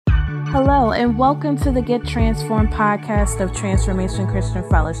Hello, and welcome to the Get Transformed podcast of Transformation Christian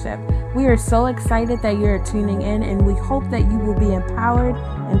Fellowship. We are so excited that you're tuning in, and we hope that you will be empowered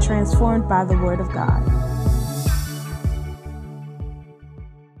and transformed by the Word of God.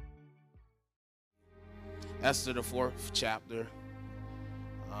 Esther, the 4th chapter.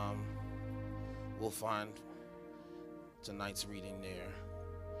 We'll find tonight's reading there.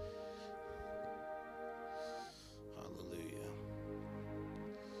 Hallelujah.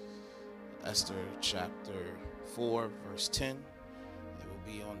 Esther chapter 4, verse 10. It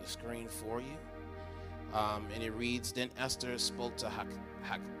will be on the screen for you. And it reads, Then Esther spoke to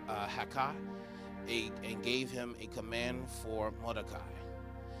Haggai and gave him a command for Mordecai.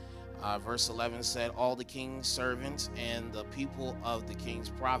 Verse 11 said, All the king's servants and the people of the king's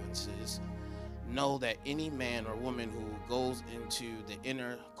provinces know that any man or woman who goes into the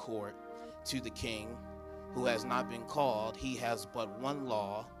inner court to the king who has not been called, he has but one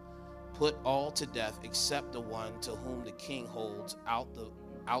law, put all to death except the one to whom the king holds out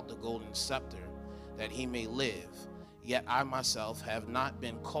the golden scepter, that he may live. Yet I myself have not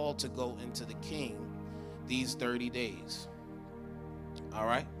been called to go into the king these 30 days. All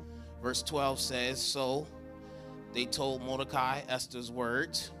right. Verse 12 says, So they told Mordecai Esther's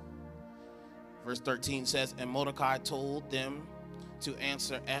words. Verse 13 says, And Mordecai told them to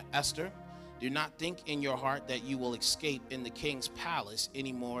answer Esther, Do not think in your heart that you will escape in the king's palace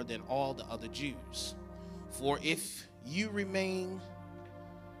any more than all the other Jews. For if you remain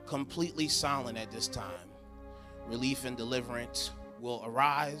completely silent at this time, relief and deliverance will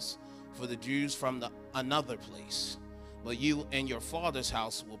arise for the Jews from another place. But you and your father's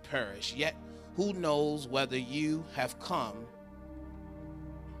house will perish. Yet who knows whether you have come?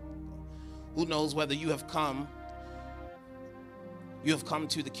 Who knows whether you have come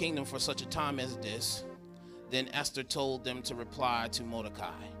to the kingdom for such a time as this? Then Esther told them to reply to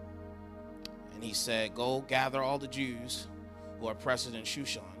Mordecai. And he said, Go gather all the Jews who are present in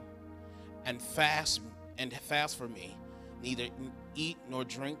Shushan and fast for me, neither eat nor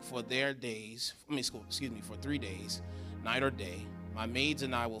drink for 3 days, night or day. My maids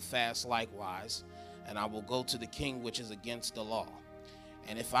and I will fast likewise, and I will go to the king which is against the law.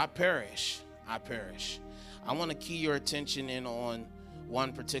 And if I perish, I perish. I want to key your attention in on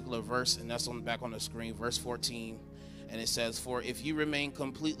one particular verse, and that's back on the screen, verse 14. And it says, For if you remain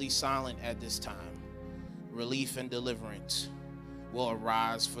completely silent at this time, relief and deliverance will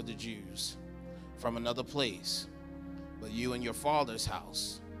arise for the Jews from another place, but you and your father's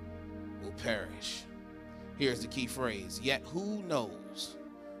house will perish. Here's the key phrase, Yet who knows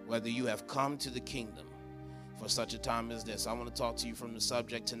whether you have come to the kingdom for such a time as this? I want to talk to you from the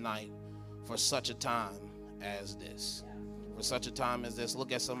subject tonight, for such a time as this. For such a time as this.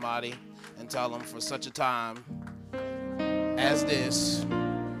 Look at somebody and tell them, for such a time as this,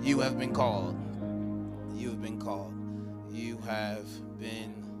 you have been called. You have been called. You have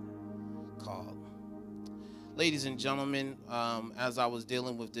been called. Ladies and gentlemen, as I was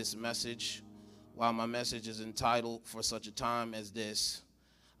dealing with this message, while my message is entitled, For Such a Time as This,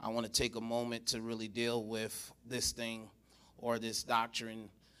 I want to take a moment to really deal with this thing or this doctrine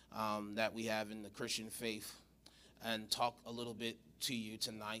that we have in the Christian faith and talk a little bit to you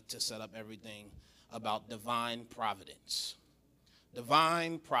tonight to set up everything about divine providence.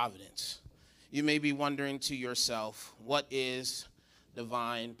 Divine providence. You may be wondering to yourself, what is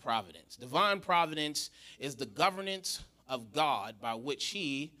divine providence? Divine providence is the governance of God by which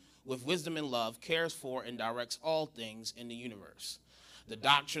he, with wisdom and love, cares for and directs all things in the universe. The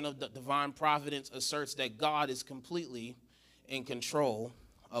doctrine of the divine providence asserts that God is completely in control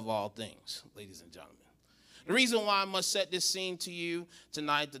of all things, ladies and gentlemen. The reason why I must set this scene to you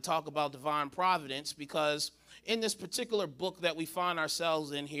tonight to talk about divine providence, because in this particular book that we find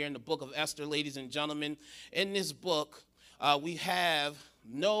ourselves in here, in the book of Esther, ladies and gentlemen, in this book, we have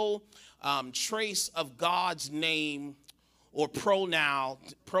no trace of God's name or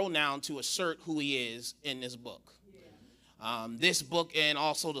pronoun to assert who he is in this book. This book and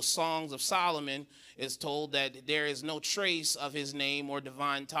also the Songs of Solomon is told that there is no trace of his name or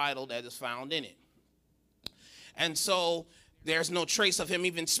divine title that is found in it. And so there's no trace of him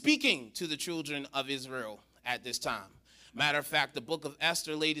even speaking to the children of Israel at this time. Matter of fact, the book of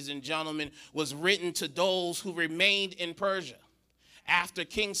Esther, ladies and gentlemen, was written to those who remained in Persia after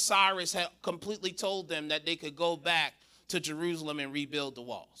King Cyrus had completely told them that they could go back to Jerusalem and rebuild the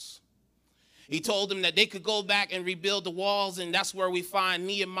walls. He told them that they could go back and rebuild the walls, and that's where we find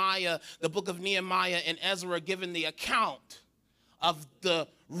Nehemiah, the book of Nehemiah and Ezra, giving the account of the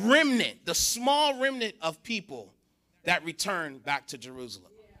remnant, the small remnant of people that returned back to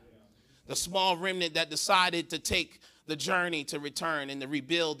Jerusalem. The small remnant that decided to take the journey to return and to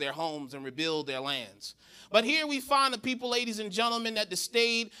rebuild their homes and rebuild their lands. But here we find the people, ladies and gentlemen, that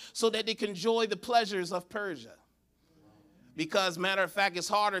stayed so that they can enjoy the pleasures of Persia. Because, matter of fact, it's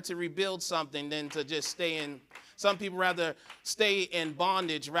harder to rebuild something than to just stay in. Some people rather stay in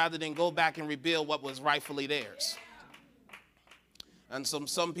bondage rather than go back and rebuild what was rightfully theirs. And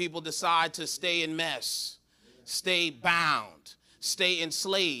some people decide to stay in mess, stay bound, stay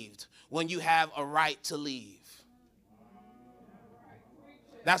enslaved when you have a right to leave.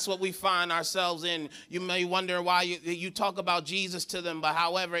 That's what we find ourselves in. You may wonder why you talk about Jesus to them, but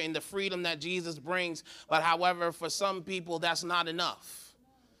however, in the freedom that Jesus brings, but however, for some people, that's not enough.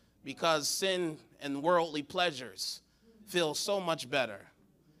 Because sin and worldly pleasures feel so much better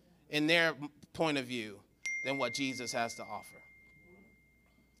in their point of view than what Jesus has to offer.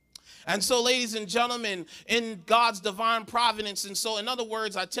 And so, ladies and gentlemen, in God's divine providence, and so in other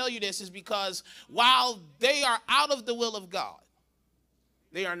words, I tell you this is because while they are out of the will of God,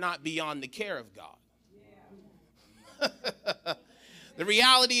 they are not beyond the care of God. Yeah. The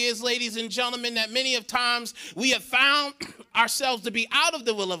reality is, ladies and gentlemen, that many of times we have found ourselves to be out of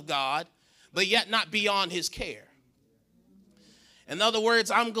the will of God, but yet not beyond his care. In other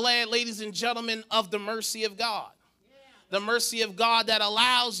words, I'm glad, ladies and gentlemen, of the mercy of God. The mercy of God that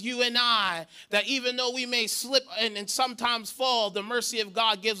allows you and I, that even though we may slip and sometimes fall, the mercy of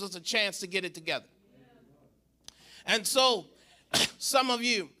God gives us a chance to get it together. And so, some of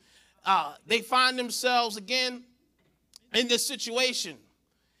you, they find themselves again in this situation.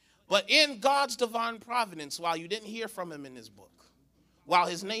 But in God's divine providence, while you didn't hear from him in this book, while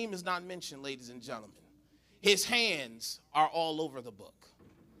his name is not mentioned, ladies and gentlemen, his hands are all over the book.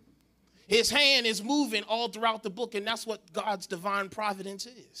 His hand is moving all throughout the book, and that's what God's divine providence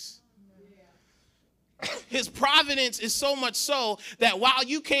is. His providence is so much so that while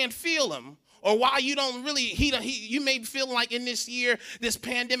you can't feel him, or why you don't really, you may feel like in this year, this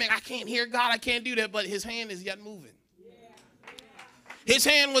pandemic, I can't hear God, I can't do that, but his hand is yet moving. His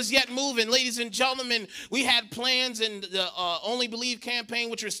hand was yet moving. Ladies and gentlemen, we had plans in the Only Believe campaign,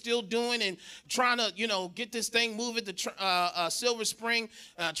 which we're still doing and trying to, get this thing moving to Silver Spring,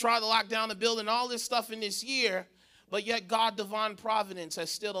 try to lock down the building, all this stuff in this year, but yet God, divine providence, has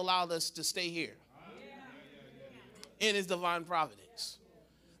still allowed us to stay here in his divine providence.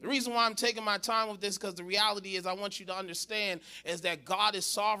 The reason why I'm taking my time with this, because the reality is I want you to understand is that God is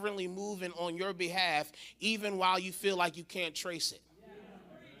sovereignly moving on your behalf, even while you feel like you can't trace it.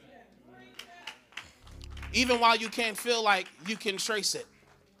 Even while you can't feel like you can trace it.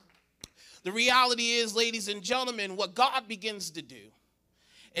 The reality is, ladies and gentlemen, what God begins to do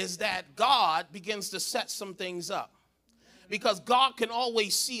is that God begins to set some things up. Because God can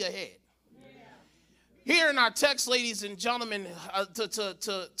always see ahead. Here in our text, ladies and gentlemen,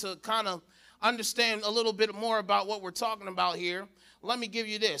 to kind of understand a little bit more about what we're talking about here, let me give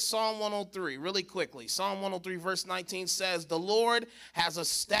you this. Psalm 103, really quickly. Psalm 103, verse 19 says, "The Lord has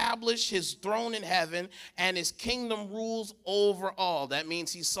established his throne in heaven, and his kingdom rules over all." That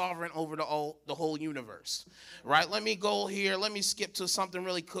means he's sovereign over the whole universe. Right? Let me go here. Let me skip to something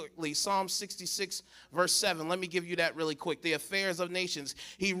really quickly. Psalm 66, verse 7. Let me give you that really quick. "The affairs of nations.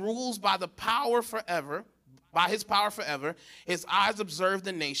 He rules by the power forever. By his power forever, his eyes observe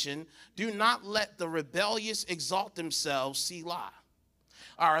the nation. Do not let the rebellious exalt themselves, Selah."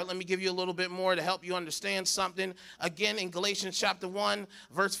 All right, let me give you a little bit more to help you understand something. Again, in Galatians chapter 1,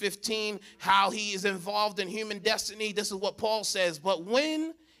 verse 15, how he is involved in human destiny. This is what Paul says. "But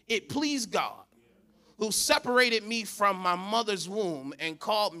when it pleased God, who separated me from my mother's womb and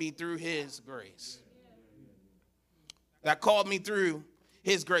called me through his grace." That called me through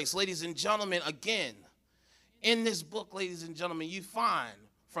his grace. Ladies and gentlemen, again, in this book, ladies and gentlemen, you find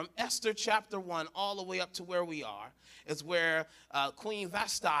from Esther chapter 1 all the way up to where we are, is where Queen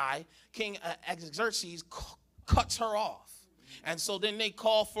Vashti, King Xerxes cuts her off. And so then they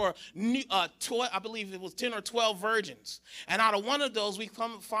call for, I believe it was 10 or 12 virgins. And out of one of those, we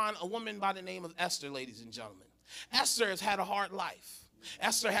come and find a woman by the name of Esther, ladies and gentlemen. Esther has had a hard life.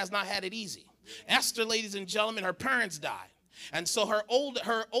 Esther has not had it easy. Esther, ladies and gentlemen, her parents died. And so her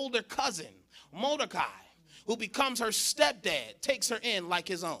older cousin, Mordecai, who becomes her stepdad, takes her in like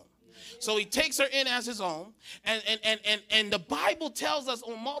his own. So he takes her in as his own, and the Bible tells us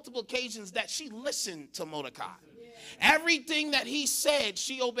on multiple occasions that she listened to Mordecai. Everything that he said,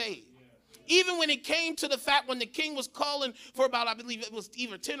 she obeyed. Even when it came to the fact when the king was calling for about, I believe it was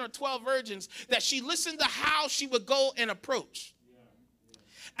either 10 or 12 virgins, that she listened to how she would go and approach.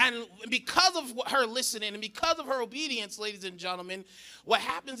 And because of her listening and because of her obedience, ladies and gentlemen, what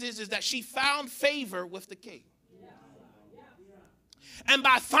happens is that she found favor with the king. And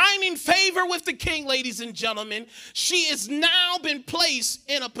by finding favor with the king, ladies and gentlemen, she has now been placed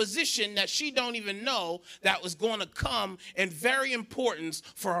in a position that she don't even know that was going to come in very importance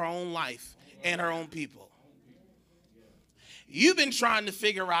for her own life and her own people. You've been trying to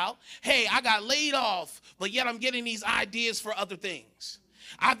figure out, hey, I got laid off, but yet I'm getting these ideas for other things.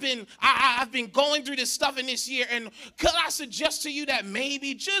 I've been going through this stuff in this year, and could I suggest to you that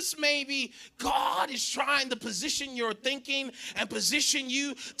maybe, just maybe, God is trying to position your thinking and position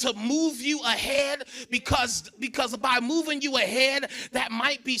you to move you ahead, because by moving you ahead, that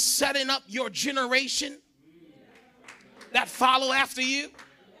might be setting up your generation that follow after you?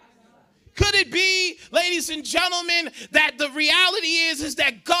 Could it be, ladies and gentlemen, that the reality is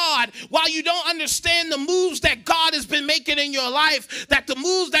that God, while you don't understand the moves that God has been making in your life, that the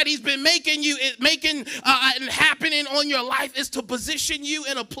moves that he's been making and happening on your life is to position you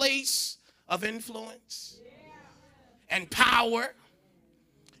in a place of influence and power.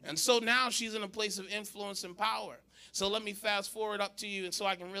 And so now she's in a place of influence and power. So let me fast forward up to you, and so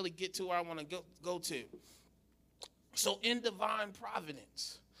I can really get to where I want to go to. So in divine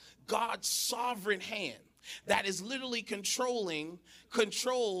providence, God's sovereign hand that is literally controls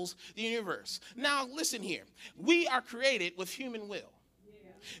the universe. Now, listen here. We are created with human will.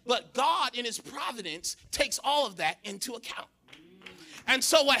 But God, in his providence, takes all of that into account. And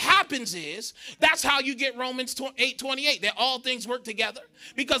so what happens is, that's how you get Romans 8:28, that all things work together,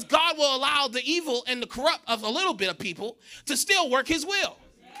 because God will allow the evil and the corrupt of a little bit of people to still work his will.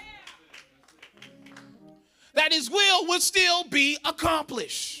 That his will will still be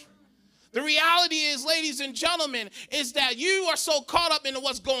accomplished. The reality is, ladies and gentlemen, is that you are so caught up in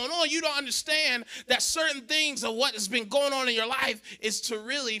what's going on, you don't understand that certain things of what has been going on in your life is to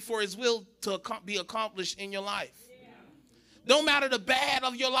really for his will to be accomplished in your life. No matter the bad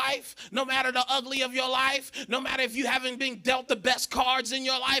of your life, no matter the ugly of your life, no matter if you haven't been dealt the best cards in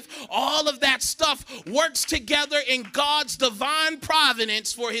your life, all of that stuff works together in God's divine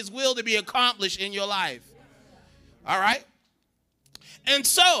providence for his will to be accomplished in your life. All right? And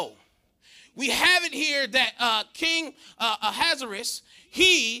so, we have it here that King Ahasuerus,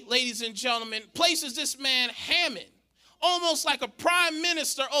 he, ladies and gentlemen, places this man Haman almost like a prime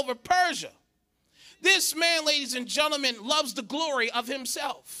minister over Persia. This man, ladies and gentlemen, loves the glory of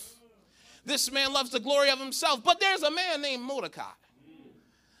himself. This man loves the glory of himself. But there's a man named Mordecai.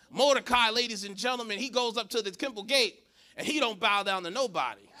 Mordecai, ladies and gentlemen, he goes up to the temple gate and he don't bow down to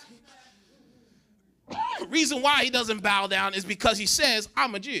nobody. The reason why he doesn't bow down is because he says,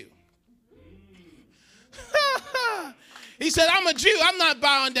 I'm a Jew. He said, I'm a Jew. I'm not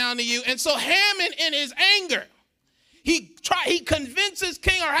bowing down to you. And so Haman, in his anger, he convinces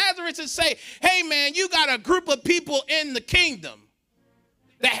King Ahasuerus to say, hey, man, you got a group of people in the kingdom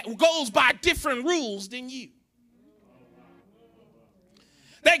that goes by different rules than you.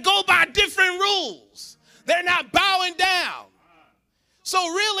 They go by different rules. They're not bowing down. So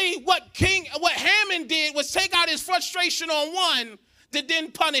really what Haman did was take out his frustration on one to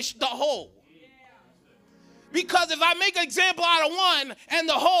then punish the whole. Because if I make an example out of one and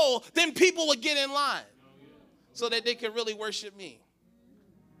the whole, then people would get in line so that they could really worship me.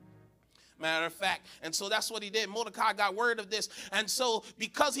 Matter of fact, and so that's what he did. Mordecai got word of this, and so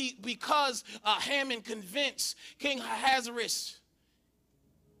because Haman convinced King Ahasuerus,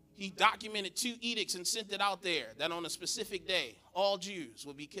 he documented 2 edicts and sent it out there that on a specific day, all Jews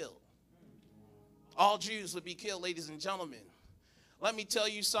would be killed. All Jews would be killed, ladies and gentlemen. Let me tell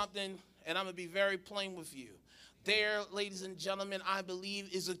you something, and I'm going to be very plain with you. There, ladies and gentlemen, I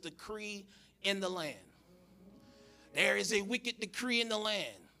believe is a decree in the land. There is a wicked decree in the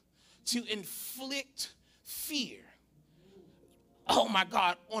land to inflict fear, oh my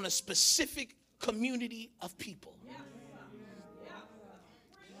God, on a specific community of people.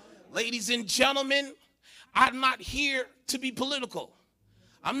 Ladies and gentlemen, I'm not here to be political.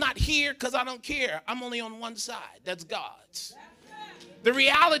 I'm not here because I don't care. I'm only on one side. That's God's. The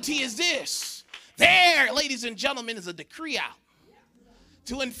reality is this. There, ladies and gentlemen, is a decree out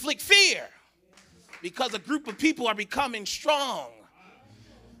to inflict fear because a group of people are becoming strong.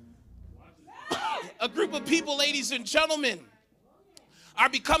 A group of people, ladies and gentlemen, are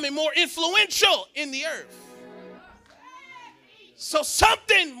becoming more influential in the earth. So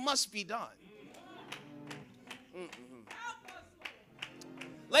something must be done.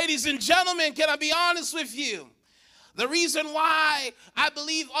 Ladies and gentlemen, can I be honest with you? The reason why I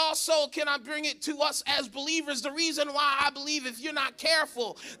believe also, can I bring it to us as believers, the reason why I believe if you're not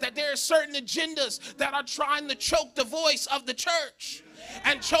careful that there are certain agendas that are trying to choke the voice of the church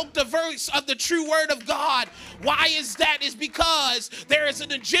and choke the voice of the true word of God. Why is that? Is because there is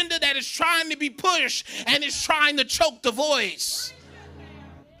an agenda that is trying to be pushed and is trying to choke the voice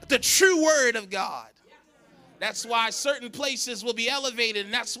the true word of God. That's why certain places will be elevated,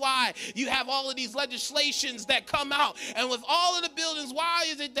 and that's why you have all of these legislations that come out. And with all of the buildings, why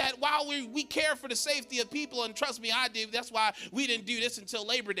is it that while we care for the safety of people, and trust me, I do, that's why we didn't do this until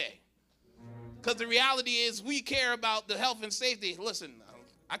Labor Day. Because the reality is we care about the health and safety. Listen,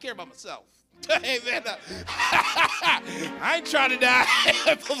 I care about myself. Amen. I ain't trying to die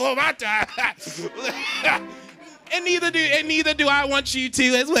before my time. and neither do I want you to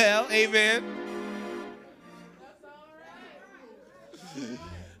as well. Amen.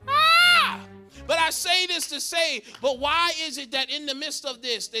 But I say this to say, but why is it that in the midst of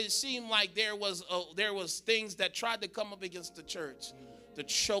this, it seemed like there was things that tried to come up against the church to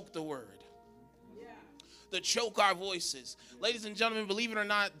choke the word, to choke our voices? Ladies and gentlemen, believe it or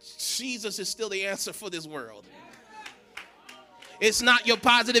not, Jesus is still the answer for this world. It's not your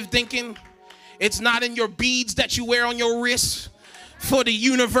positive thinking. It's not in your beads that you wear on your wrist for the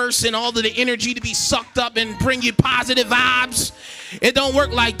universe and all of the energy to be sucked up and bring you positive vibes. It don't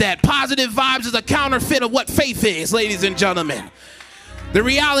work like that. Positive vibes is a counterfeit of what faith is, ladies and gentlemen. The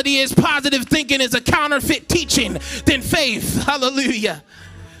reality is positive thinking is a counterfeit teaching than faith. Hallelujah.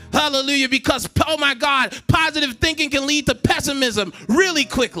 Hallelujah. Because, oh my God, positive thinking can lead to pessimism really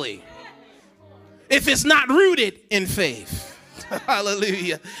quickly if it's not rooted in faith.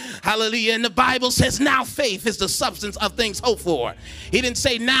 Hallelujah. Hallelujah. And the Bible says now faith is the substance of things hoped for. He didn't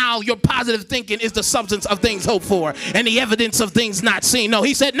say now your positive thinking is the substance of things hoped for and the evidence of things not seen. No,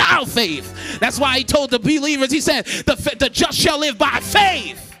 he said now faith. That's why he told the believers, he said the just shall live by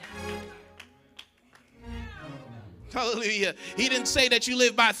faith. Hallelujah. He didn't say that you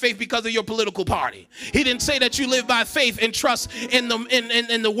live by faith because of your political party. He didn't say that you live by faith and trust in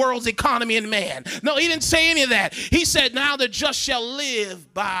the world's economy and man. No, he didn't say any of that. He said now the just shall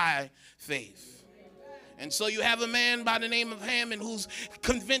live by faith. And so you have a man by the name of Haman who's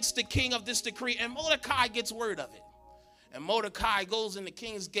convinced the king of this decree, and Mordecai gets word of it. And Mordecai goes in the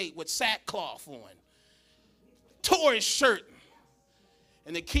king's gate with sackcloth on, tore his shirt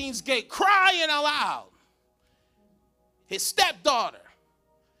in the king's gate, crying aloud. His stepdaughter,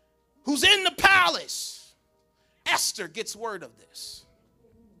 who's in the palace, Esther, gets word of this.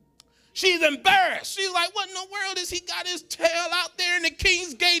 She's embarrassed. She's like, what in the world has he got his tail out there in the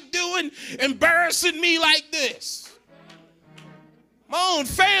king's gate doing, embarrassing me like this? My own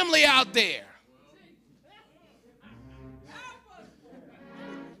family out there.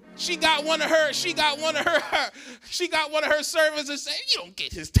 She got one of her servants and say, you don't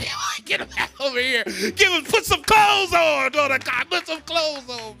get his tail. Get him back over here. Put some clothes on, daughter. God, put some clothes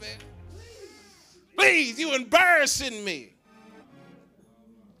on, man. Please, you embarrassing me.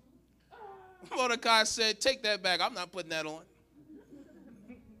 Mordecai said, take that back. I'm not putting that on.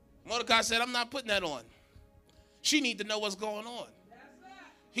 Mordecai said, I'm not putting that on. She need to know what's going on.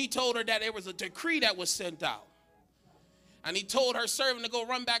 He told her that there was a decree that was sent out. And he told her servant to go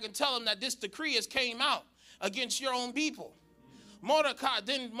run back and tell him that this decree has came out against your own people. Mordecai,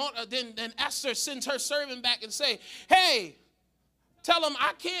 then Esther sends her servant back and say, hey, tell him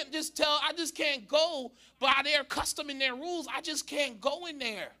I just can't go by their custom and their rules. I just can't go in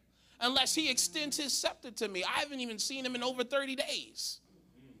there unless he extends his scepter to me. I haven't even seen him in over 30 days.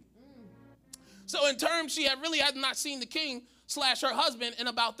 So in terms, she had not seen the king / her husband in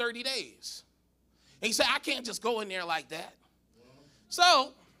about 30 days. And he said, I can't just go in there like that.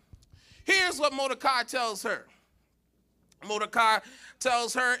 So here's what Mordecai tells her. Mordecai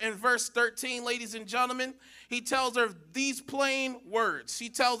tells her in verse 13, ladies and gentlemen, he tells her these plain words. He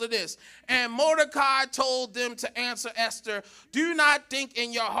tells her this. And Mordecai told them to answer Esther, do not think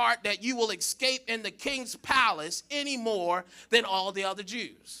in your heart that you will escape in the king's palace any more than all the other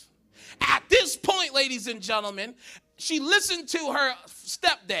Jews. At this point, ladies and gentlemen, she listened to her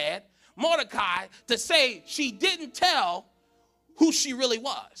stepdad, Mordecai, to say she didn't tell who she really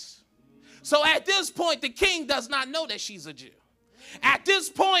was. So at this point, the king does not know that she's a Jew. At this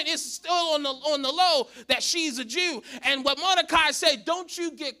point, it's still on the low that she's a Jew. And what Mordecai said, don't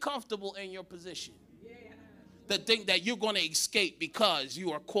you get comfortable in your position to think that you're going to escape because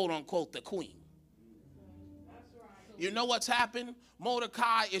you are, quote unquote, the queen. You know what's happened?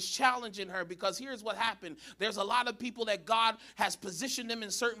 Mordecai is challenging her because here's what happened. There's a lot of people that God has positioned them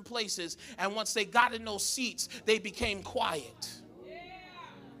in certain places, and once they got in those seats, they became quiet.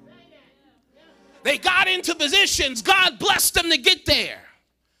 They got into positions. God blessed them to get there.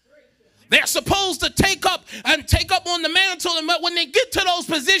 They're supposed to take up on the mantle, and when they get to those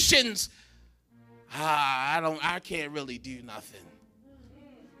positions, I can't really do nothing.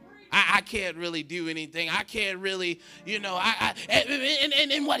 I can't really do anything. I can't really,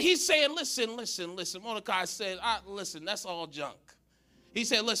 and what he's saying, listen. Mordecai said, listen, that's all junk. He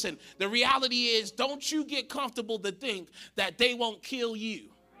said, listen, the reality is, don't you get comfortable to think that they won't kill you.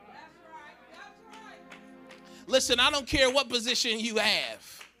 Listen, I don't care what position you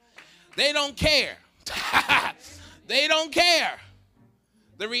have. They don't care. They don't care.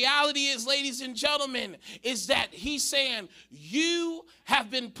 The reality is, ladies and gentlemen, is that he's saying you have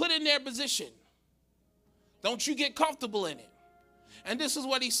been put in their position. Don't you get comfortable in it. And this is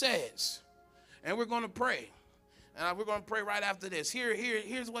what he says. And we're going to pray. And we're going to pray right after this.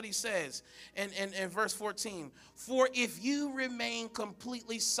 Here's what he says in verse 14. For if you remain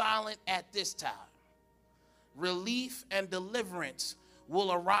completely silent at this time, relief and deliverance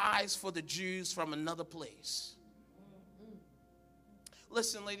will arise for the Jews from another place.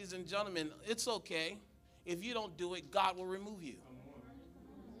 Listen, ladies and gentlemen, it's okay. If you don't do it, God will remove you.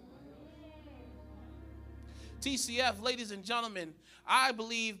 TCF, ladies and gentlemen, I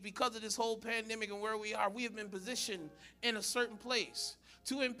believe because of this whole pandemic and where we are, we have been positioned in a certain place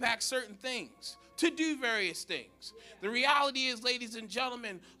to impact certain things, to do various things. The reality is, ladies and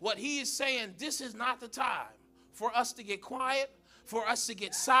gentlemen, what he is saying, this is not the time for us to get quiet, for us to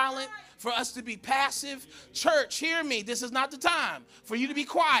get silent, for us to be passive. Church, hear me. This is not the time for you to be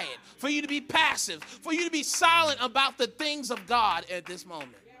quiet, for you to be passive, for you to be silent about the things of God at this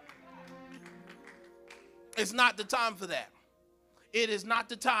moment. It's not the time for that. It is not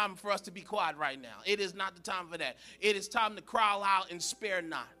the time for us to be quiet right now. It is not the time for that. It is time to cry out and spare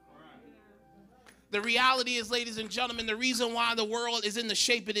not. The reality is, ladies and gentlemen, the reason why the world is in the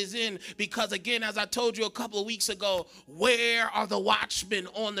shape it is in, because again, as I told you a couple of weeks ago, where are the watchmen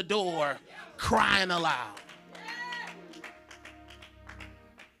on the door crying aloud?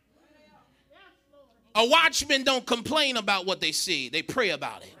 A watchman don't complain about what they see. They pray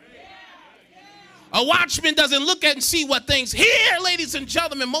about it. A watchman doesn't look at and see what things. Here, ladies and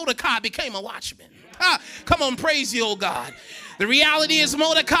gentlemen, Mordecai became a watchman. Come on, praise you, oh God. The reality is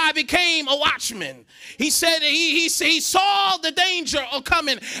Mordecai became a watchman. He said he saw the danger of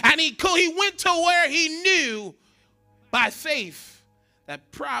coming, and he went to where he knew by faith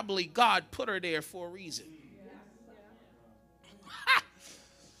that probably God put her there for a reason.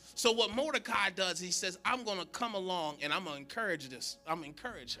 So what Mordecai does, he says, I'm going to come along and I'm going to encourage this. I'm going to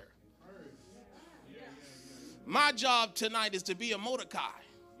encourage her. My job tonight is to be a Mordecai,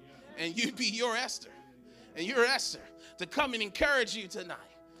 and you be your Esther, and you're Esther, to come and encourage you tonight,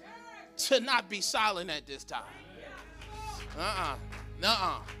 to not be silent at this time.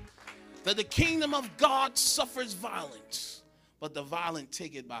 That the kingdom of God suffers violence, but the violent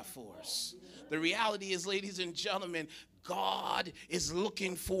take it by force. The reality is, ladies and gentlemen, God is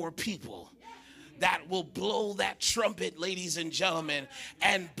looking for people that will blow that trumpet, ladies and gentlemen,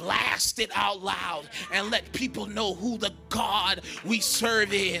 and blast it out loud and let people know who the God we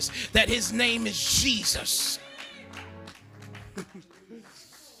serve is, that his name is Jesus.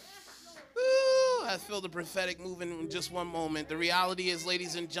 I feel the prophetic moving in just one moment. The reality is,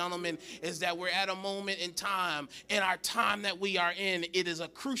 ladies and gentlemen, is that we're at a moment in time, in our time that we are in, it is a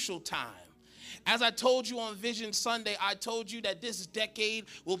crucial time. As I told you on Vision Sunday, I told you that this decade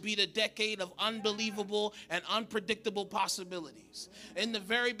will be the decade of unbelievable and unpredictable possibilities. In the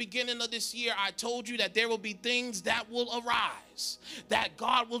very beginning of this year, I told you that there will be things that will arise, that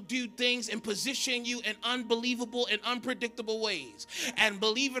God will do things and position you in unbelievable and unpredictable ways. And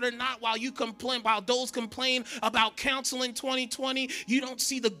believe it or not, while those complain about counseling 2020, you don't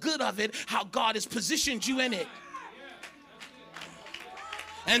see the good of it, how God has positioned you in it.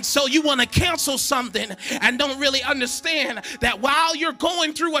 And so you want to cancel something and don't really understand that while you're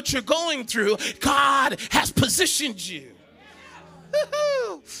going through what you're going through, God has positioned you.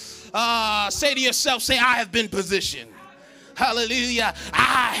 Say to yourself, say, I have been positioned. Hallelujah.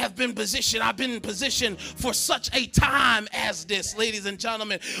 I have been positioned. I've been in position for such a time as this, ladies and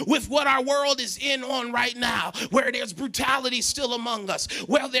gentlemen, with what our world is in on right now, where there's brutality still among us,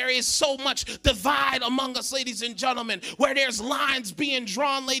 where there is so much divide among us, ladies and gentlemen, where there's lines being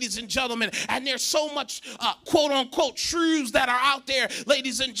drawn, ladies and gentlemen, and there's so much quote unquote truths that are out there,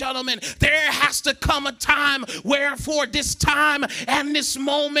 ladies and gentlemen. There has to come a time where for this time and this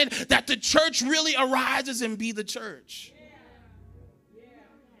moment that the church really arises and be the church.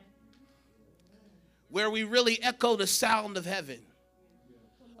 Where we really echo the sound of heaven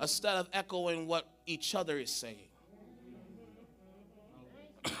instead of echoing what each other is saying.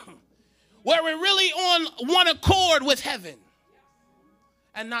 Where we're really on one accord with heaven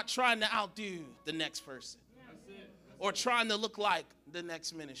and not trying to outdo the next person or trying to look like the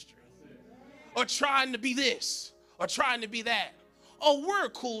next ministry or trying to be this or trying to be that. Oh, we're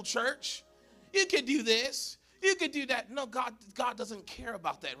a cool church. You could do this. You could do that. No, God doesn't care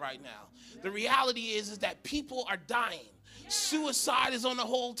about that right now. The reality is that people are dying. Suicide is on the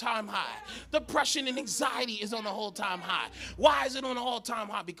all-time high. Depression and anxiety is on the all-time high. Why is it on the all-time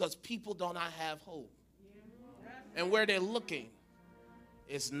high? Because people do not have hope. And where they're looking,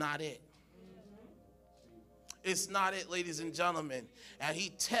 it's not it. It's not it, ladies and gentlemen. And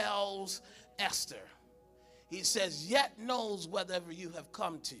he tells Esther, he says, yet knows whether you have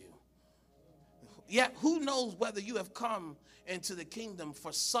come to. Yet who knows whether you have come into the kingdom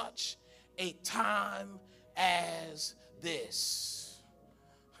for such a time as this.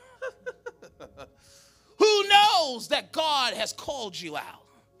 Who knows that God has called you out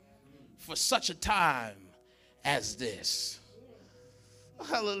for such a time as this?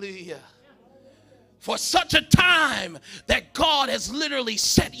 Hallelujah. For such a time that God has literally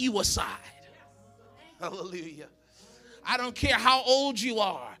set you aside. Hallelujah. I don't care how old you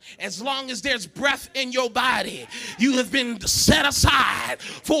are, as long as there's breath in your body, you have been set aside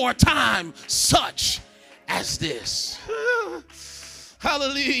for a time such as this.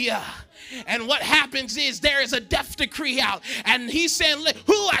 Hallelujah. And what happens is there is a death decree out, and he's saying,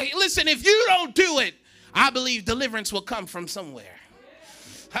 listen, if you don't do it, I believe deliverance will come from somewhere.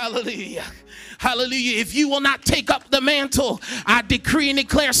 Hallelujah. Hallelujah. If you will not take up the mantle, I decree and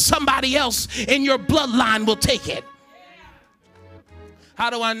declare somebody else in your bloodline will take it. How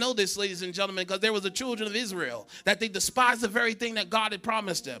do I know this, ladies and gentlemen? Because there was the children of Israel that they despised the very thing that God had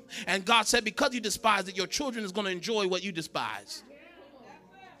promised them. And God said, because you despise it, your children is going to enjoy what you despise.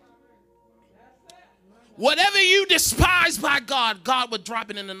 Whatever you despise by God, God would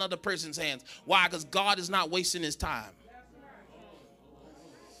drop it in another person's hands. Why? Because God is not wasting his time.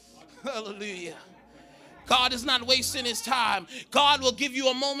 Hallelujah. God is not wasting his time. God will give you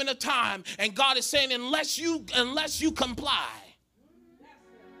a moment of time. And God is saying, unless you comply,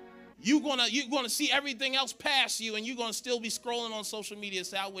 you're gonna see everything else pass you, and you're gonna still be scrolling on social media and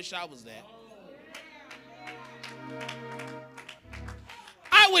say, I wish I was that.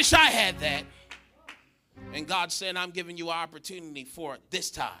 I wish I had that. And God said, I'm giving you an opportunity for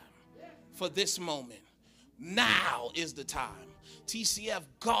this time, for this moment. Now is the time. TCF,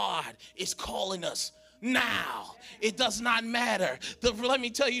 God is calling us now. It does not matter. Let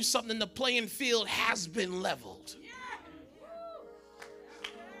me tell you something. The playing field has been leveled.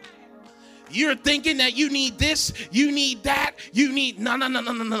 You're thinking that you need this, you need that, you need, no.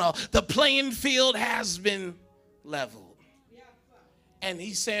 The playing field has been leveled. And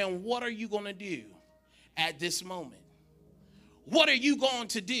he's saying, what are you going to do at this moment? What are you going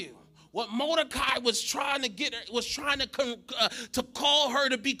to do? What Mordecai was trying to get her, was trying to call her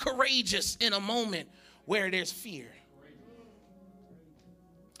to be courageous in a moment where there's fear.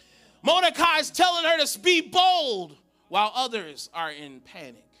 Mordecai is telling her to be bold while others are in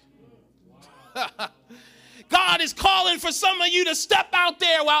panic. God is calling for some of you to step out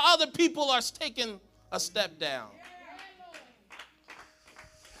there while other people are taking a step down.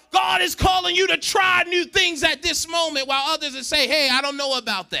 God is calling you to try new things at this moment while others are saying, hey, I don't know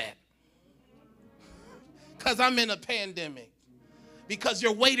about that. Because I'm in a pandemic. Because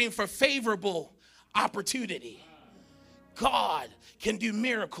you're waiting for favorable opportunity. God can do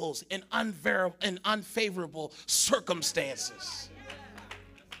miracles in unfavorable circumstances.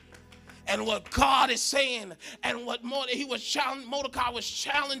 And what God is saying, and what Mordecai was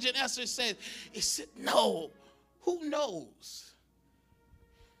challenging Esther, said, he said, no, who knows?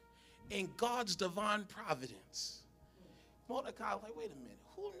 In God's divine providence, Mordecai was like, wait a minute,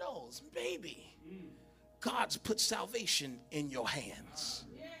 who knows? Maybe God's put salvation in your hands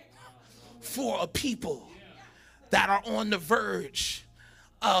for a people that are on the verge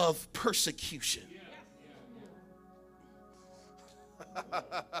of persecution.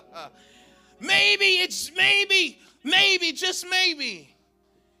 Maybe, just maybe,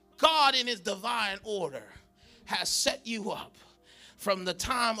 God in his divine order has set you up from the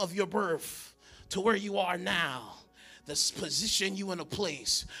time of your birth to where you are now. This position you in a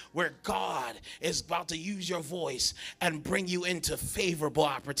place where God is about to use your voice and bring you into favorable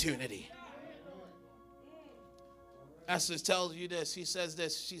opportunity. Esther tells you this. She says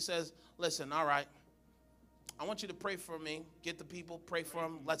this. She says, listen, all right. I want you to pray for me. Get the people, pray for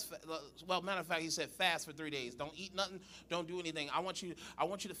them. Well, matter of fact, he said fast for 3 days. Don't eat nothing. Don't do anything. I want you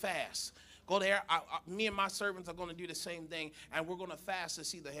to fast. Go there. Me and my servants are going to do the same thing, and we're going to fast to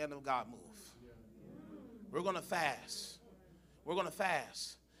see the hand of God move. We're going to fast. We're going to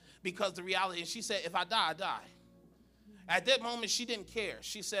fast. Because the reality is, she said, if I die, I die. At that moment, she didn't care.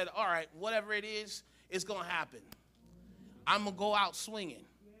 She said, all right, whatever it is, it's going to happen. I'm going to go out swinging.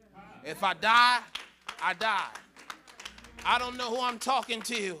 If I die, I die. I don't know who I'm talking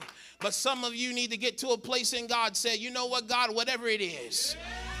to, but some of you need to get to a place in God, say, you know what, God, whatever it is,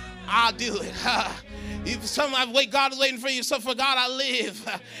 I'll do it. God is waiting for you. So for God I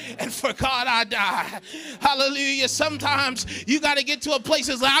live, and for God I die. Hallelujah. Sometimes you got to get to a place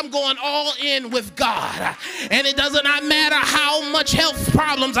where I'm going all in with God, and it does not matter how much health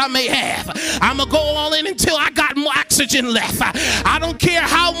problems I may have. I'm gonna go all in until I got more oxygen left. I don't care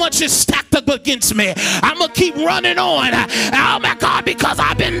how much is stacked up against me. I'm gonna keep running on. Oh my God, because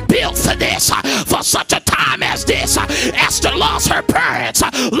I've been built for this, for such a time as this. Esther lost her parents,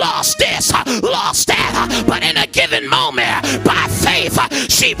 lost this, lost that. But in a given moment, by faith,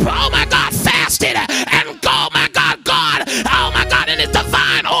 she, oh my God, fasted. And oh my God, oh my God, in his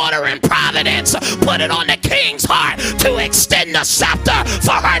divine order and providence, put it on the king's heart to extend the scepter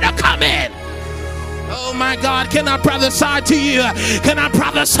for her to come in. Oh my God, can I prophesy to you? Can I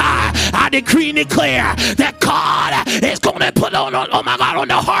prophesy? I decree and declare that God is going to put on, oh my God, on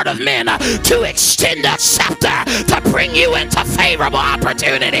the heart of men to extend the scepter to bring you into favorable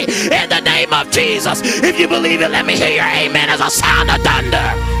opportunity in the name of Jesus. If you believe it, let me hear your amen as a sound of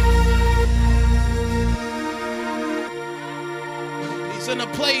thunder. He's in a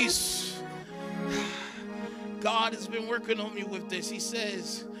place. God has been working on me with this. He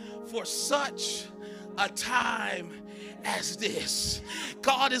says, for such a time as this.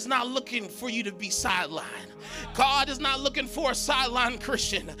 God is not looking for you to be sidelined. God is not looking for a sideline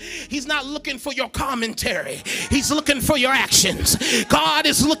Christian. He's not looking for your commentary. He's looking for your actions. God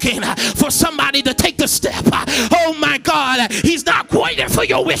is looking for somebody to take the step. Oh my God, he's not waiting for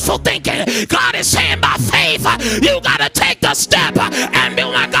your wishful thinking. God is saying by faith, you got to take the step. And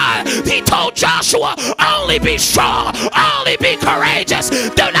oh my God, he told Joshua, only be strong, only be courageous.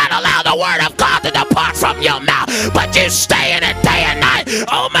 Do not allow the word of God to depart from your mouth, but you stay in it day and night.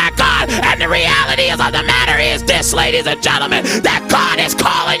 Oh my God, and the reality of the matter is this, ladies and gentlemen, that God is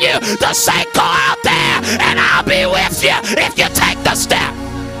calling you to say, go out there and I'll be with you if you take the step.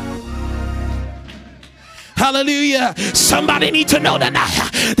 Hallelujah. Somebody need to know tonight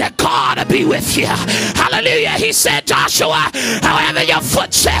that God will be with you. Hallelujah. He said, Joshua, however your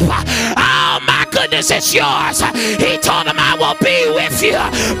footstep, oh my goodness, it's yours. He told him, I will be with you.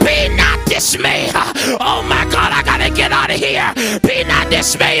 Be not dismayed. Oh my God, I gotta get out of here. Be not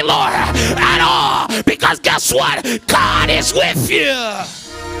dismayed, Lord, at all. Because guess what? God is with you.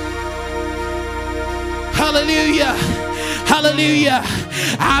 Hallelujah. Hallelujah.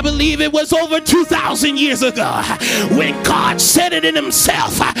 I believe it was over 2,000 years ago when God said it in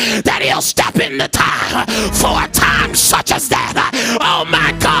himself that he'll step in the time for a time such as that. Oh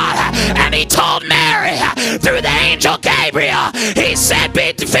my God. And he told Mary through the angel Gabriel, he said,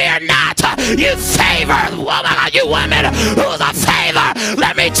 fear not, you favor, oh my God, you women who's a favor.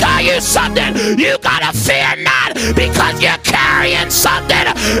 Let me tell you something, you gotta fear not because you're carrying something,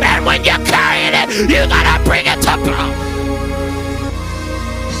 and when you're carrying it, you gotta bring it to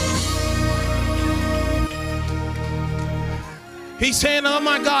He's saying, oh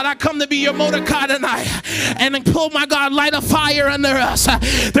my God, I come to be your Mordecai tonight. And oh my God, light a fire under us.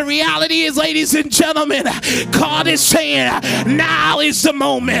 The reality is, ladies and gentlemen, God is saying, now is the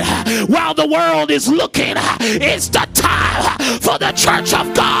moment. While the world is looking, it's the time for the church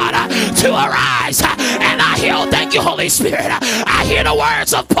of God to arise. And I hear, oh thank you, Holy Spirit. I hear the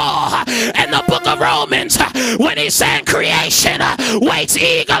words of Paul in the book of Romans when he said creation waits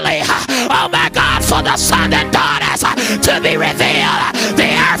eagerly, oh my God, for the sons and daughters to be revealed.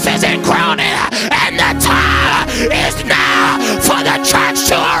 The earth is in groaning, and the time is now for the church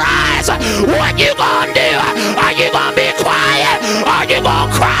to arise. What you gonna do? Are you gonna be quiet? Are you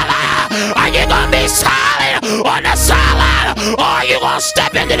gonna cry loud? Are you gonna be silent on the sideline? Or are you gonna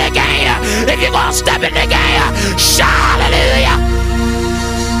step into the game? If you're gonna step in the game, shout hallelujah.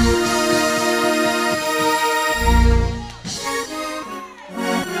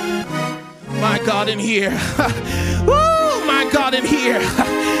 My God in here. Woo, my God in here.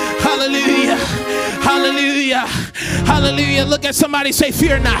 Hallelujah. Hallelujah. Hallelujah. Look at somebody, say,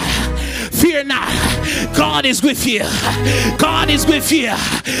 fear not. Fear not. God is with you. God is with you.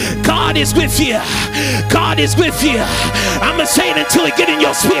 God is with you. God is with you. I'm going to say it until it get in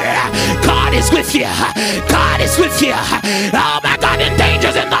your spirit. God is with you. God is with you. Oh my God, in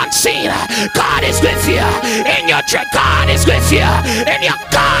dangers and unseen. God is with you. In your trip, God is with you. In your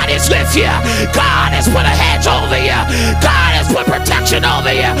God is with you. God has put a hedge over you. God has put protection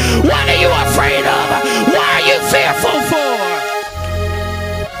over you. What are you afraid of? What are you fearful for?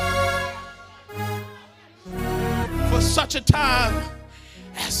 For such a time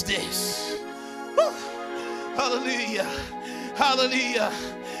as this. Woo. Hallelujah. Hallelujah.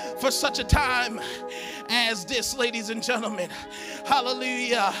 For such a time as this, ladies and gentlemen,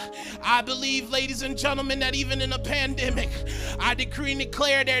 Hallelujah. I believe, ladies and gentlemen, that even in a pandemic, I decree and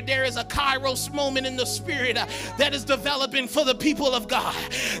declare that there is a Kairos moment in the spirit that is developing for the people of God.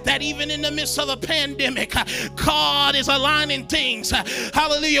 That even in the midst of a pandemic, God is aligning things.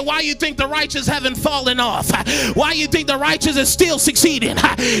 Hallelujah. Why you think the righteous haven't fallen off? Why you think the righteous is still succeeding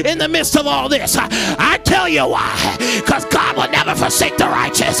in the midst of all this? I tell you why. Because God will never forsake the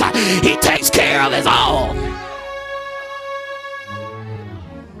righteous. He takes care of his own.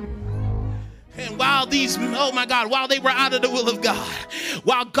 And while these, oh my God, while they were out of the will of God,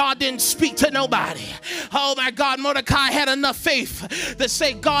 while God didn't speak to nobody, oh my God, Mordecai had enough faith to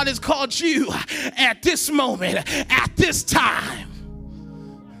say, God has called you at this moment, at this time,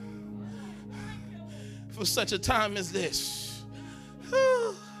 for such a time as this.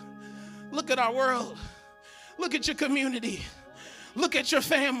 Look at our world. Look at your community. Look at your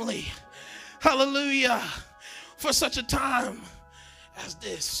family. Hallelujah. For such a time as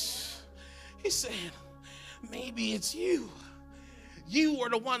this. He's saying, maybe it's you. You were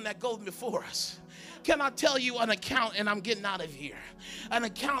the one that goes before us. Can I tell you an account, and I'm getting out of here, an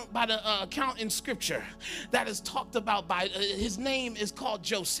account by the account in scripture that is talked about by, his name is called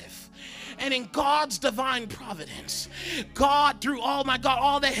Joseph. And in God's divine providence, God, through, oh my God,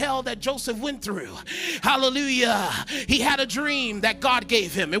 all the hell that Joseph went through, hallelujah, he had a dream that God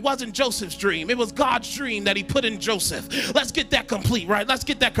gave him. It wasn't Joseph's dream. It was God's dream that he put in Joseph. Let's get that complete, right? Let's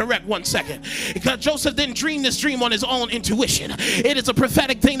get that correct 1 second. Because Joseph didn't dream this dream on his own intuition. It is a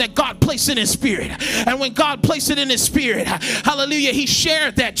prophetic thing that God placed in his spirit. And when God placed it in his spirit, hallelujah, he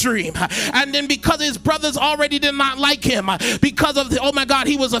shared that dream. And then because his brothers already did not like him, because of, oh my God,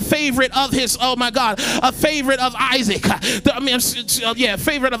 he was a favorite of his, oh my God, a favorite of Isaac.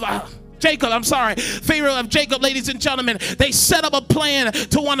 Favorite of Jacob, I'm sorry, favorite of Jacob, ladies and gentlemen. They set up a plan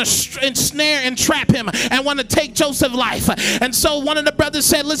to want to ensnare and trap him and want to take Joseph's life. And so one of the brothers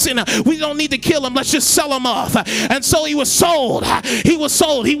said, listen, we don't need to kill him. Let's just sell him off. And so he was sold. He was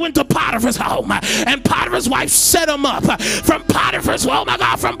sold. He went to Potiphar's home, and Potiphar's wife set him up. From Potiphar's, oh my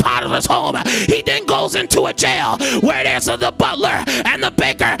God, from Potiphar's home, he then goes into a jail where there's the butler and the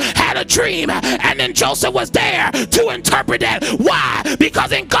baker had a dream, and then Joseph was there to interpret that. Why?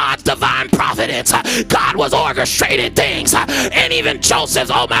 Because in God's divine providence, God was orchestrating things, and even Joseph's,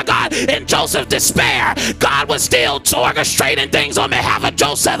 oh my God, in Joseph's despair, God was still orchestrating things on behalf of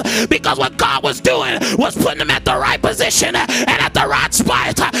Joseph, because what God was doing was putting him at the right position and at the right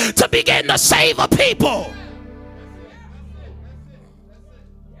spot to begin to save a people.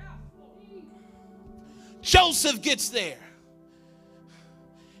 Joseph gets there,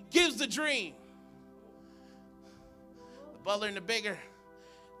 gives the dream. The butler and the baker,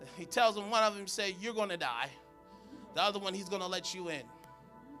 he tells them, one of them say, you're going to die. The other one, he's going to let you in.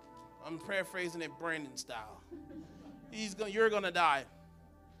 I'm paraphrasing it Brandon style. You're going to die.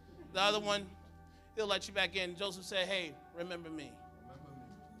 The other one, he'll let you back in. Joseph said, hey, remember me.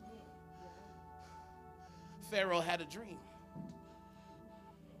 Pharaoh had a dream.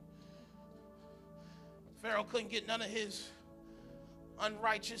 Pharaoh couldn't get none of his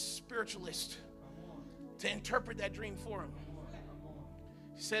unrighteous spiritualists to interpret that dream for him.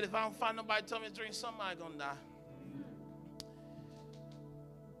 He said, if I don't find nobody to tell me a dream, somebody's going to die.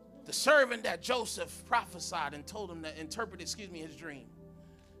 The servant that Joseph prophesied and told him to interpret, his dream,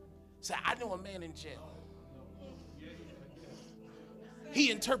 said, I know a man in jail. He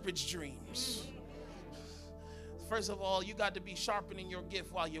interprets dreams. First of all, you got to be sharpening your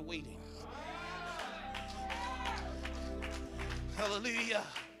gift while you're waiting. Hallelujah.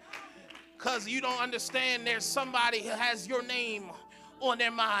 Because you don't understand there's somebody who has your name on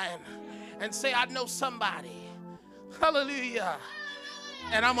their mind and say, I know somebody. Hallelujah.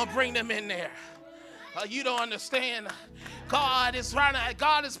 And I'm going to bring them in there. You don't understand. God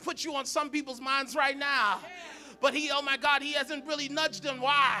has put you on some people's minds right now. But oh my God, he hasn't really nudged them.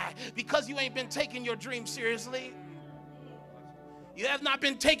 Why? Because you ain't been taking your dream seriously. You have not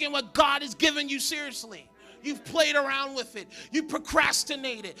been taking what God has given you seriously. You've played around with it. You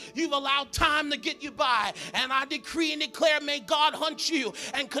procrastinated. You've allowed time to get you by. And I decree and declare, may God hunt you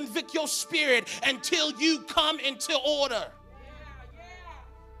and convict your spirit until you come into order.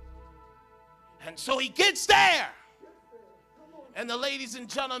 And so he gets there. And the ladies and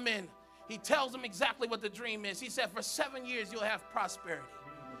gentlemen, he tells them exactly what the dream is. He said, for 7 years, you'll have prosperity.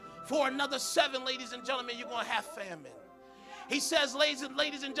 For another 7, ladies and gentlemen, you're going to have famine. He says, ladies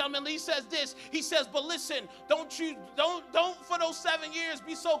and gentlemen, he says this. He says, but listen, don't for those 7 years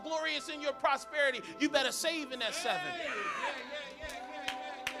be so glorious in your prosperity. You better save in that 7.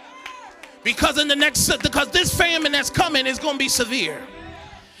 Because this famine that's coming is going to be severe.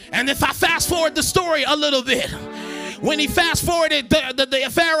 And if I fast forward the story a little bit, When he fast forwarded, the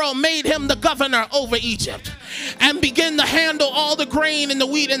Pharaoh made him the governor over Egypt and began to handle all the grain and the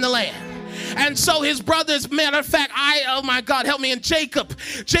wheat in the land. And so his brothers, matter of fact, oh my God, help me. And Jacob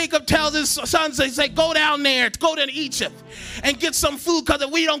tells his sons, they say, go down there, go to Egypt and get some food, because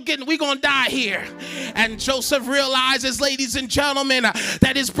if we don't get it, we're going to die here. And Joseph realizes, ladies and gentlemen,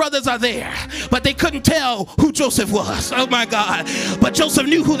 that his brothers are there, but they couldn't tell who Joseph was. Oh my God. But Joseph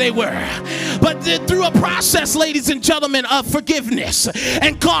knew who they were. But through a process, ladies and gentlemen, of forgiveness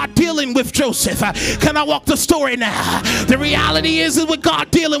and God dealing with Joseph. Can I walk the story now? The reality is with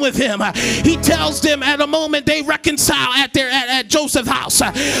God dealing with him, he tells them at a moment they reconcile at Joseph's house.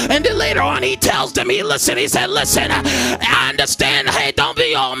 And then later on he tells them, he said, listen, I understand, hey, don't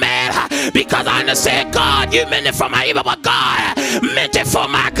be all mad, because I understand, God, you meant it for my evil, but God meant it for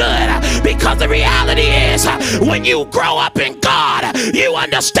my good. Because the reality is, when you grow up in God, you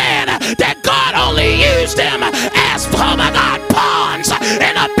understand that God only used them as, oh my God, pawns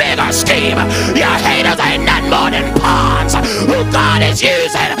in a bigger scheme. Your haters ain't nothing more than pawns who God is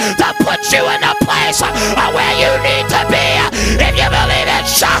using to put you in a place where you need to be. If you believe it,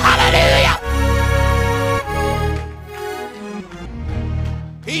 shout hallelujah.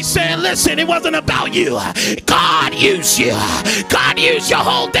 He's saying, listen, it wasn't about you. God used you. God used your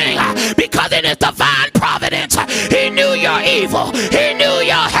whole thing because in his divine providence, he knew your evil. He knew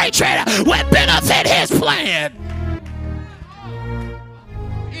your hatred would benefit his plan.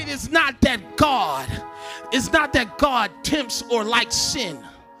 It is not that God tempts or likes sin.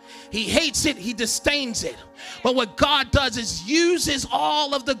 He hates it, he disdains it. But what God does is uses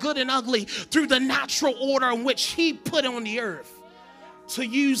all of the good and ugly through the natural order in which he put on the earth to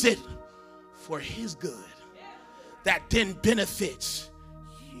use it for his good that then benefits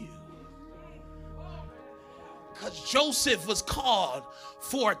you. Because Joseph was called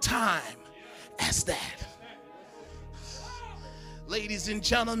for a time as that. Ladies and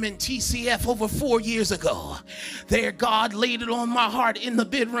gentlemen, TCF over 4 years ago, there God laid it on my heart in the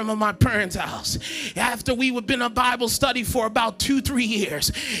bedroom of my parents' house. After we had been in a Bible study for about 2-3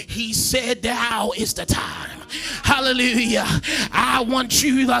 years, he said, now is the time. Hallelujah. I want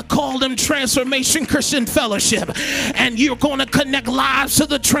you to call them Transformation Christian Fellowship, and you're going to connect lives to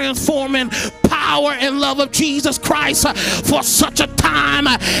the transforming power and love of Jesus Christ for such a time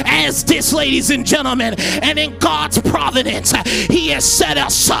as this, ladies and gentlemen. And in God's providence, he has set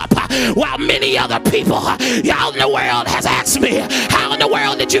us up while many other people out in the world has asked me, how in the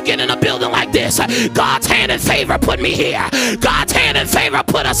world did you get in a building like this? God's hand and favor put me here. God's hand and favor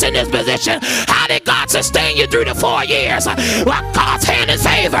put us in this position. How did God sustain you through the 4 years? Well, God's hand and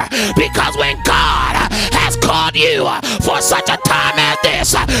favor, because when God has called you for such a time as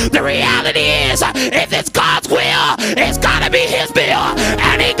this, the reality is, if it's God's will, it's gotta be his will,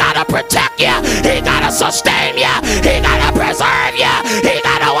 and he gotta protect you, he gotta sustain you, he gotta preserve you, he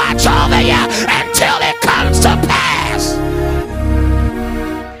gotta watch over you until it comes to pass.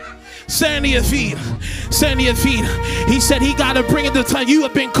 Stand to your feet. Stand to your feet. He said he got to bring it to time. You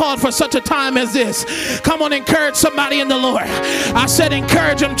have been called for such a time as this. Come on, encourage somebody in the Lord. I said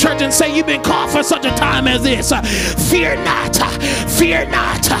encourage them, church, and say you've been called for such a time as this. Fear not. Fear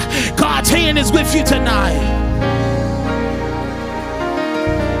not. God's hand is with you tonight.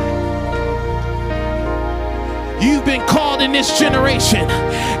 You've been called in this generation,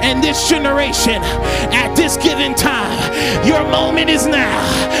 and this generation at this given time. Your moment is now.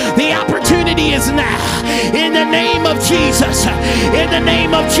 The opportunity is now. In the name of Jesus, in the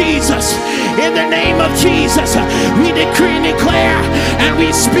name of Jesus, in the name of Jesus, we decree and declare, and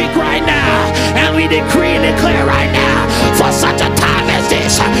we speak right now, and we decree and declare right now, for such a time as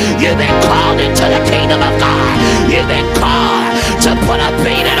this, you've been called into the kingdom of God. You've been called to put a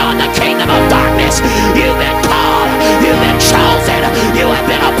beat on the kingdom of darkness. You've been called. You've been chosen. You have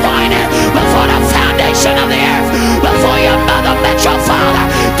been appointed before the foundation of the earth. Before your mother met your father,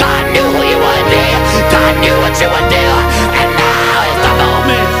 God knew who you would be. God knew what you would do. And now is the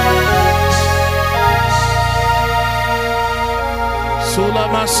moment. Sula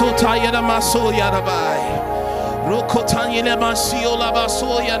masota yada maso yada bai. Rokotanya le masio la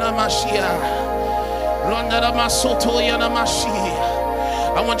baso yada mashia. Ronda la masoto yada mashi.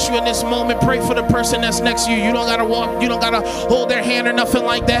 I want you in this moment, pray for the person that's next to you. You don't gotta walk, you don't gotta hold their hand or nothing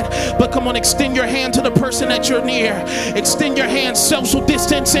like that. But come on, extend your hand to the person that you're near. Extend your hand, social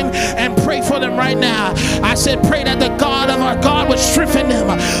distancing, and pray for them right now. I said, pray that the God of our God would strengthen them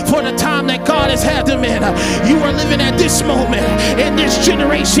for the time that God has had them in. You are living at this moment, in this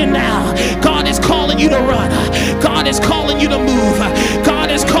generation now. God is calling you to run. God is calling you to move. God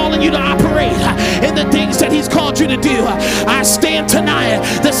is is calling you to operate in the things that he's called you to do. I stand tonight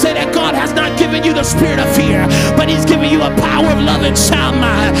to say that God has not given you the spirit of fear, but he's given you a power of love and sound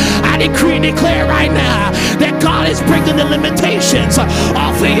mind. I decree and declare right now that God is breaking the limitations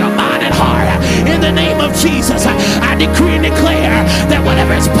off of your mind and heart. In the name of Jesus, I decree and declare that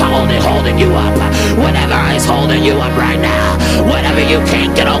whatever is holding you up, whatever is holding you up right now, whatever you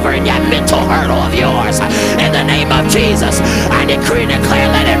can't get over in that mental hurdle of yours, in the name of Jesus, I decree and declare,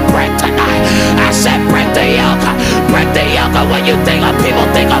 let it break tonight. I said break the yoke of what you think of people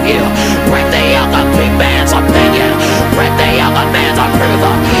think of you. Break the yoke of man's opinion. Break the yoke of man's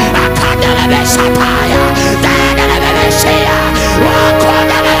approval.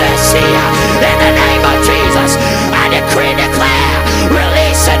 In the name of Jesus, I decree and declare,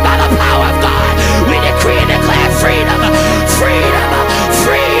 release it by the power of God. We decree and declare freedom, freedom,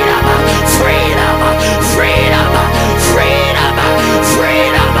 freedom, freedom, freedom, freedom,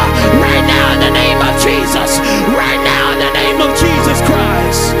 freedom. Right now in the name of Jesus. Right now in the name of Jesus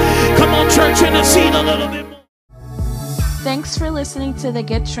Christ. Come on, church, intercede a little bit more. Thanks for listening to the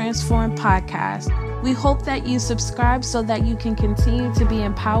Get Transformed podcast. We hope that you subscribe so that you can continue to be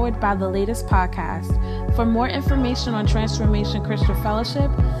empowered by the latest podcast. For more information on Transformation Christian Fellowship,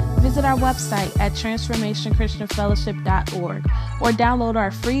 visit our website at transformationchristianfellowship.org or download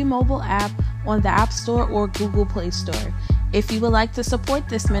our free mobile app on the App Store or Google Play Store. If you would like to support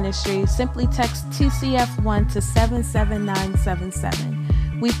this ministry, simply text TCF1 to 77977.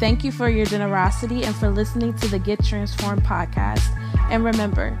 We thank you for your generosity and for listening to the Get Transformed podcast. And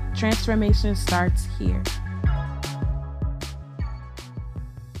remember, transformation starts here.